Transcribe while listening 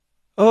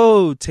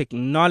Oh,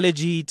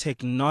 technology,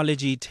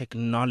 technology,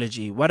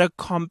 technology. What a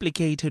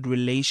complicated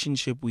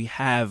relationship we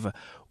have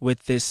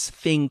with this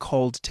thing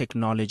called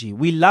technology.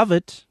 We love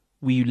it,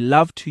 we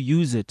love to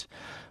use it,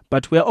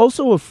 but we're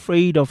also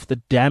afraid of the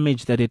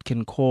damage that it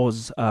can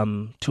cause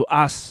to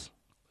us,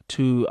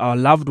 to our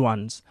loved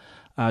ones,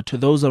 to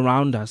those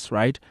around us,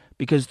 right?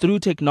 Because through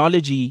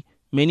technology,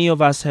 many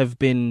of us have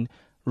been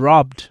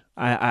robbed.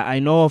 I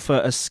know of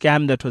a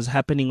scam that was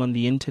happening on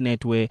the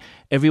internet where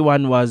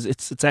everyone was.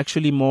 It's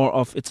actually more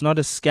of, it's not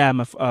a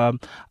scam.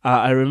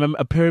 I remember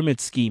a pyramid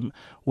scheme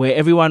where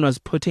everyone was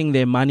putting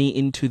their money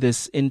into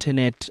this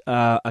internet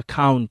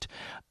account,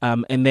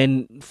 and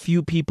then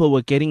few people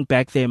were getting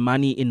back their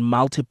money in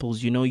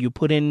multiples. You know, you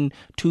put in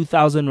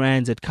 2,000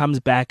 rands, it comes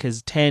back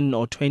as 10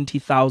 or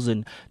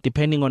 20,000,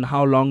 depending on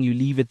how long you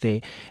leave it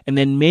there. And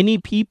then many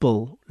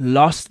people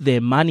lost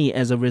their money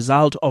as a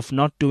result of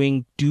not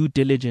doing due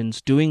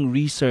diligence, doing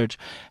research,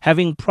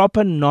 having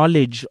proper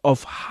knowledge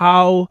of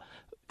how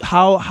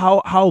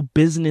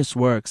business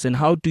works and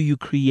how do you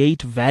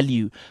create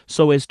value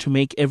so as to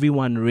make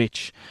everyone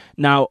rich.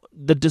 Now,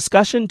 the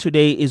discussion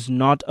today is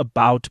not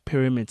about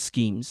pyramid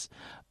schemes.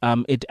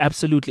 It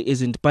absolutely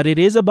isn't, but it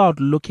is about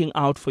looking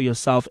out for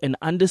yourself and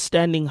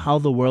understanding how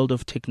the world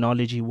of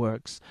technology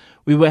works.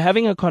 We were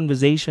having a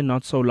conversation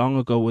not so long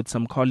ago with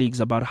some colleagues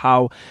about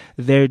how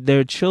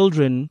their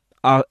children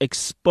are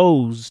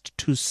exposed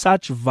to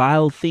such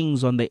vile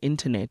things on the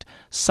internet,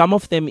 some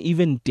of them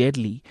even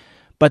deadly.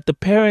 But the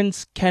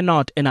parents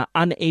cannot and are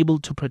unable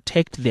to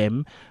protect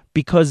them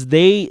because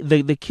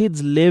the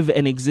kids live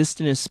and exist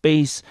in a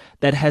space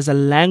that has a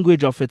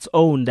language of its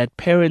own that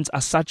parents are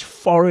such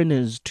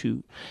foreigners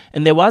to.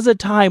 And there was a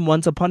time,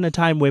 once upon a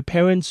time, where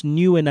parents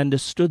knew and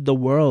understood the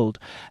world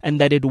and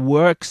that it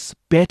works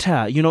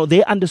better. You know,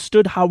 they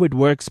understood how it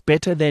works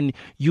better than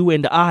you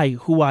and I,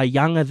 who are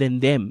younger than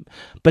them.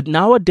 But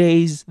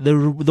nowadays,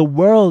 the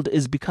world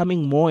is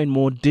becoming more and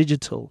more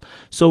digital.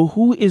 So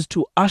who is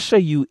to usher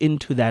you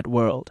into that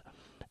world?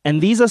 And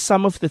these are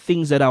some of the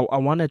things that I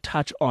want to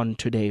touch on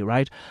today,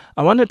 right?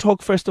 I want to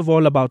talk first of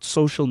all about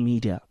social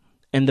media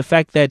and the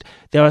fact that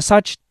there are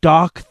such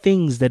dark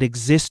things that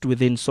exist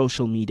within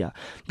social media.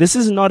 This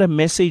is not a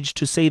message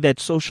to say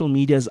that social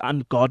media is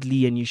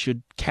ungodly and you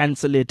should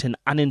cancel it and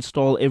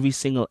uninstall every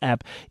single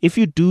app. If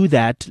you do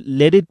that,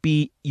 let it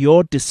be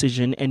your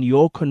decision and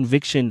your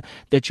conviction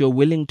that you're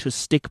willing to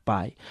stick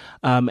by,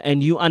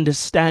 and you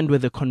understand where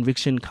the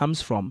conviction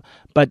comes from.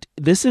 But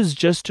this is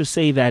just to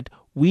say that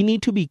we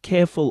need to be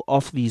careful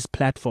of these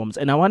platforms.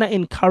 And I want to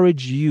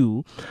encourage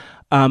you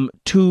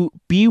to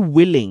be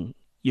willing,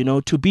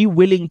 to be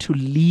willing to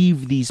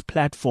leave these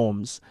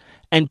platforms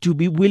and to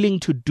be willing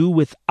to do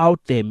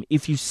without them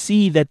if you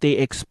see that they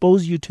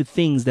expose you to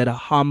things that are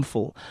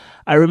harmful.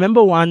 I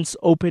remember once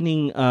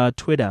opening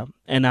Twitter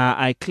and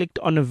I clicked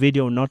on a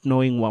video not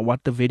knowing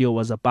what the video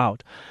was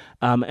about.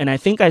 And I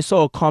think I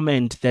saw a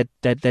comment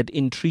that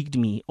intrigued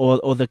me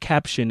or the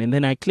caption. And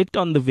then I clicked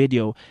on the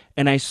video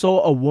and I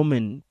saw a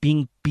woman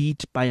being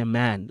beat by a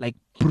man, like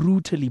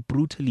brutally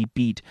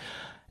beat.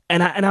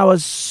 And I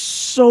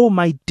was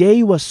my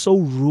day was so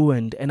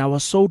ruined and I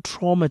was so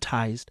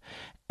traumatized.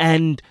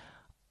 And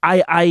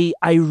I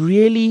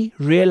really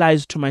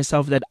realized to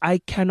myself that I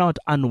cannot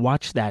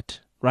unwatch that,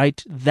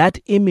 right? That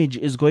image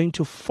is going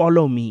to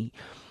follow me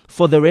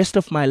for the rest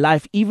of my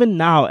life. Even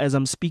now, as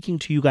I'm speaking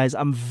to you guys,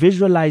 I'm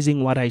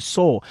visualizing what I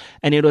saw,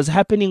 and it was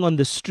happening on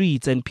the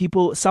streets, and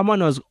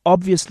someone was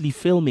obviously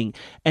filming,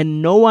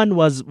 and no one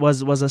was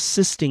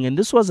assisting, and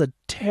this was a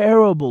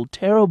terrible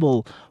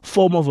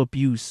form of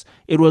abuse.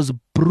 It was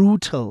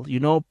brutal,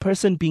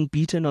 person being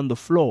beaten on the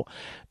floor.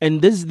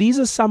 And these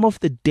are some of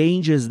the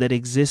dangers that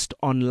exist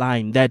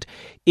online, that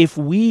if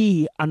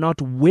we are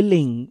not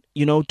willing,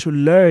 to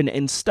learn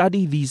and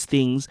study these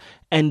things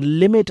and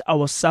limit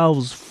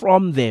ourselves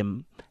from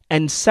them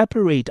and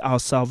separate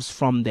ourselves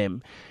from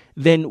them,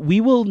 then we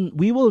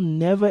will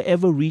never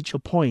ever reach a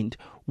point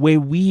where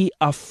we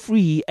are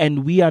free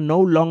and we are no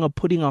longer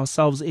putting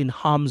ourselves in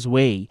harm's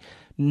way,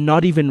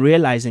 not even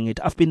realizing it.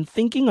 I've been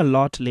thinking a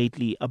lot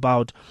lately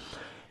about,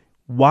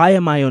 why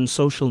am I on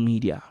social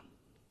media?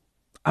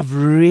 I've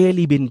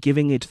really been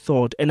giving it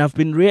thought, and I've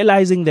been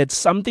realizing that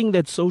something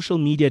that social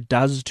media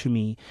does to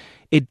me,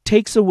 it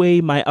takes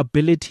away my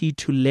ability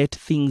to let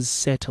things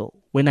settle.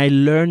 When I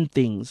learn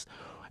things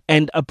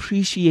and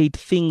appreciate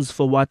things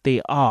for what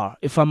they are.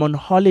 If I'm on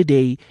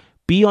holiday,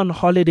 be on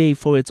holiday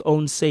for its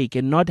own sake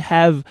and not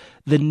have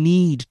the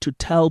need to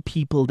tell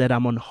people that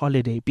I'm on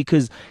holiday,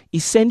 because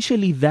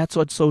essentially that's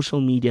what social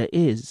media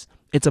is.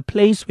 It's a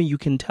place where you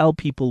can tell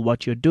people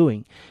what you're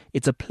doing.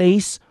 It's a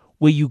place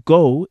where you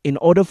go in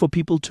order for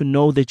people to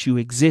know that you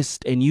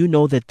exist and you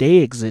know that they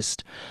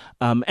exist.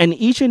 And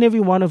each and every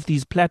one of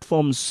these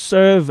platforms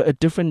serve a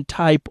different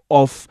type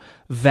of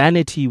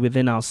vanity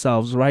within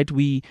ourselves, right?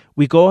 We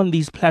go on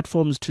these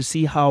platforms to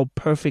see how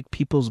perfect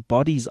people's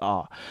bodies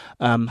are,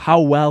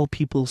 how well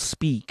people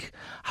speak,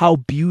 how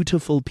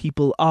beautiful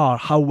people are,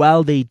 how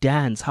well they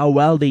dance, how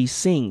well they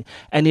sing,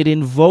 and it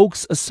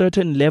invokes a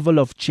certain level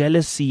of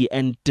jealousy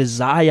and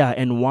desire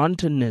and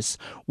wantonness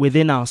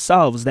within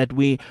ourselves that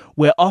we're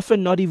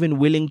often not even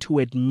willing to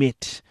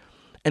admit.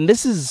 And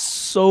this is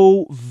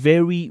so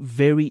very,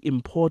 very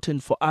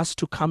important for us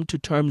to come to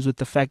terms with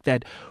the fact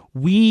that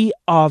we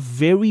are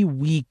very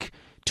weak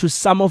to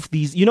some of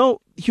these.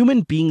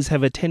 Human beings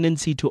have a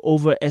tendency to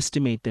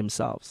overestimate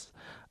themselves.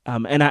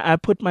 And I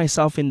put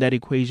myself in that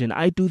equation.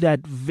 I do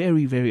that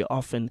very, very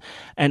often.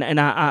 And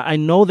I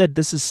know that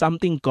this is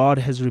something God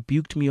has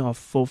rebuked me of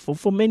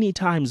for many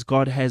times.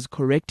 God has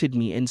corrected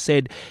me and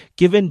said,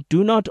 Given,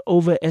 do not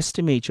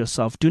overestimate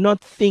yourself. Do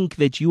not think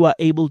that you are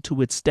able to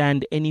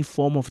withstand any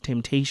form of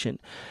temptation.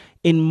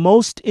 In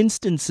most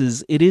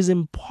instances, it is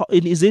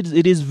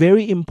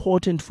very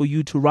important for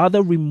you to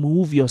rather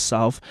remove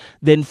yourself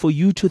than for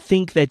you to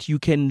think that you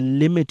can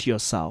limit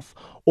yourself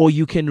or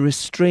you can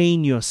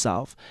restrain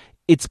yourself.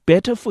 It's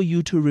better for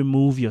you to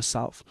remove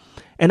yourself.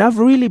 And I've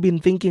really been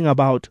thinking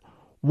about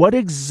what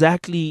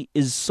exactly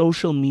is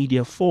social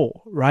media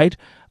for, right?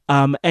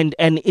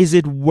 And is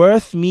it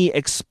worth me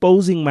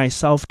exposing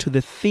myself to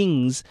the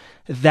things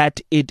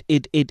that it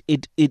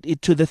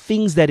to the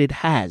things that it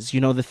has,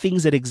 the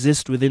things that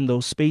exist within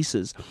those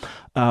spaces?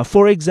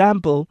 For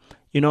example,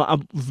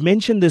 I've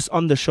mentioned this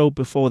on the show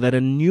before that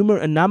a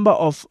number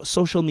of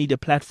social media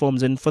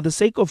platforms, and for the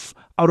sake of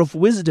out of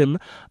wisdom,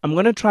 I'm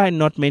going to try and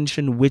not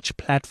mention which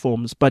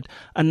platforms, but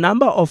a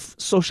number of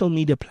social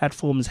media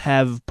platforms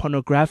have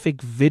pornographic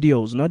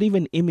videos, not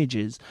even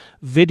images,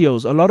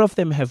 videos. A lot of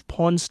them have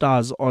porn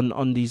stars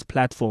on these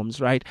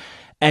platforms, right?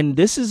 And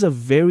this is a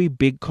very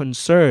big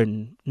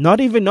concern.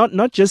 Not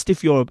just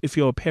if you're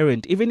a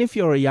parent, even if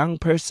you're a young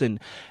person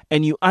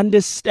and you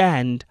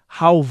understand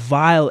how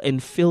vile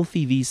and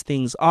filthy these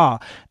things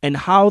are and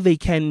how they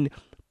can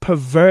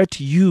pervert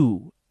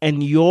you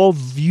and your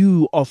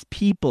view of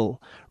people,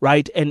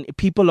 right? And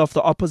people of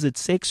the opposite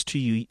sex to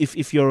you.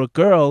 If you're a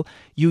girl,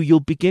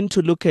 you'll begin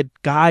to look at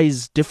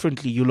guys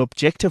differently. You'll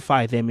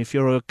objectify them. If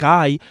you're a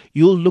guy,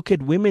 you'll look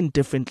at women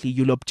differently.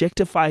 You'll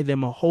objectify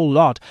them a whole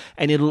lot.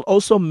 And it'll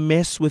also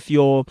mess with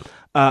your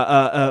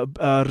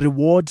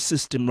reward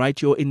system,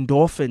 right? Your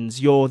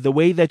endorphins, the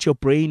way that your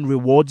brain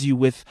rewards you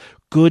with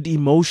good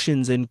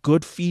emotions and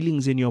good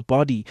feelings in your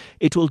body.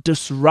 It will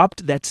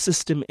disrupt that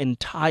system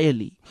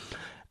entirely.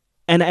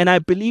 And I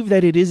believe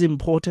that it is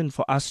important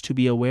for us to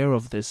be aware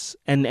of this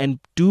and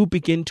do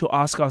begin to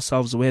ask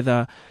ourselves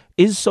whether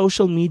is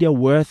social media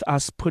worth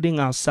us putting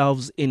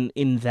ourselves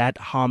in that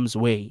harm's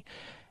way.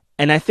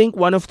 And I think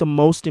one of the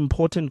most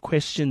important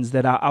questions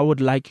that I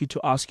would like you to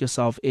ask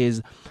yourself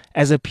is,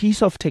 as a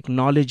piece of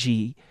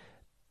technology,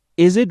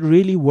 is it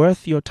really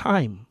worth your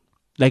time?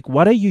 Like,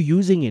 what are you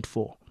using it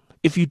for?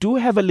 If you do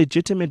have a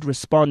legitimate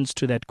response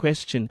to that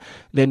question,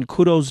 then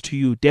kudos to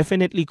you.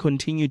 Definitely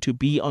continue to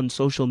be on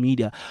social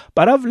media.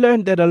 But I've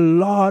learned that a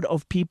lot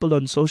of people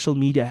on social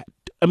media,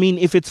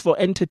 if it's for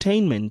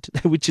entertainment,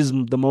 which is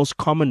the most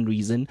common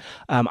reason,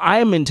 I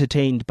am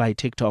entertained by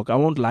TikTok. I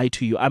won't lie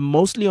to you. I'm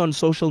mostly on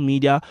social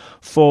media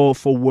for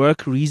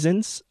work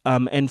reasons,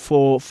 and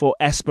for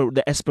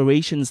the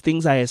aspirations,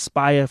 things I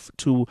aspire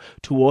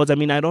towards.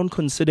 I don't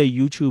consider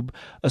YouTube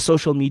a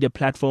social media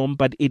platform,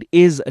 but it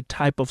is a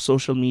type of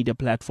social media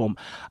platform.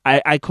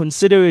 I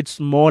consider it's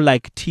more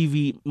like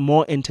TV,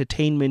 more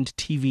entertainment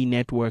TV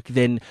network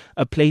than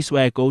a place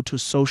where I go to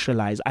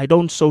socialize. I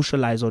don't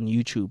socialize on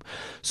YouTube.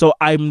 So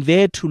I'm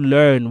there to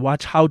learn,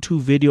 watch how-to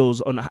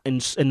videos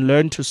and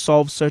learn to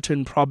solve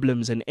certain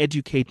problems and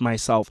educate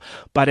myself.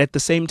 But at the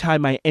same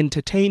time, I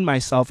entertain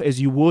myself as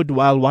you would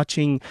while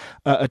watching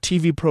a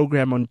TV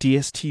program on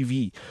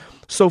DSTV.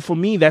 So for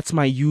me, that's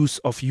my use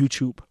of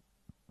YouTube.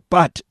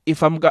 But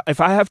if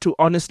I have to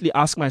honestly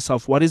ask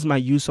myself, what is my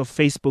use of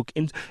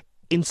Facebook,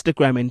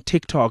 Instagram, and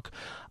TikTok,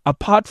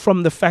 apart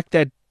from the fact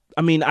that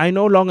I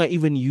no longer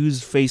even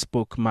use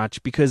Facebook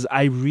much because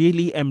I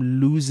really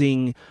am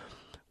losing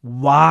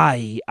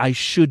why I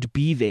should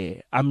be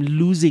there. I'm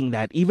losing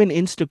that. Even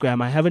Instagram,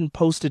 I haven't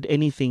posted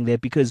anything there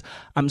because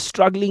I'm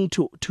struggling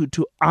to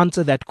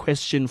answer that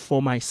question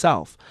for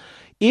myself.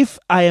 If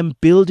I am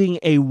building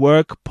a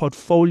work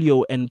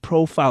portfolio and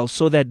profile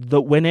so that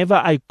whenever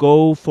I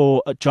go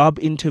for job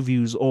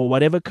interviews or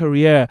whatever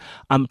career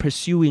I'm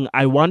pursuing,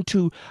 I want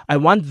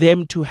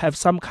them to have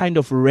some kind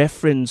of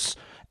reference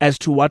as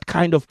to what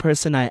kind of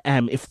person I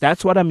am. If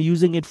that's what I'm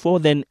using it for,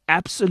 then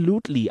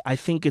absolutely, I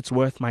think it's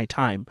worth my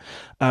time.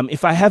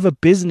 If I have a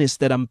business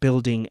that I'm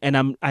building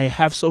and I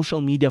have social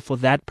media for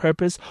that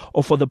purpose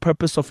or for the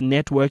purpose of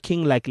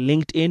networking like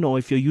LinkedIn, or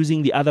if you're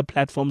using the other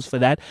platforms for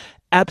that,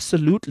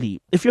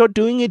 absolutely. If you're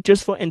doing it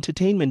just for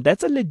entertainment,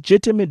 that's a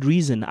legitimate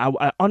reason.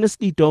 I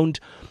honestly don't,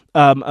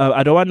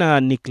 I don't want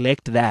to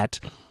neglect that.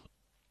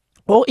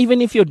 Or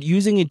even if you're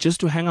using it just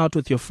to hang out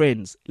with your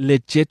friends,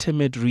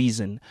 legitimate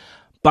reason.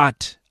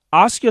 But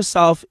Ask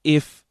yourself,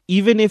 if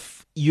even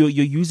if you're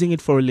using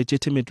it for a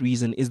legitimate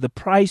reason, is the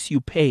price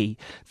you pay,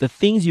 the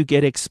things you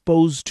get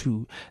exposed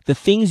to, the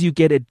things you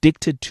get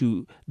addicted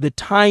to, the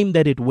time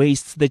that it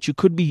wastes that you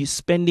could be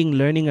spending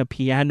learning a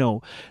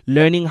piano,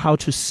 learning how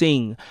to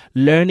sing,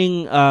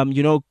 learning,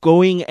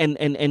 going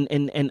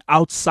and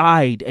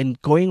outside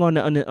and going on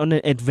an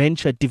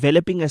adventure,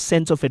 developing a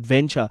sense of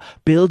adventure,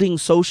 building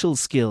social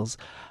skills.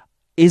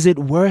 Is it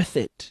worth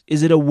it?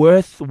 Is it a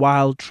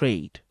worthwhile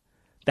trade?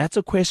 That's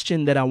a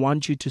question that I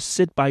want you to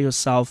sit by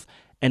yourself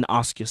and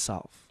ask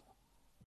yourself.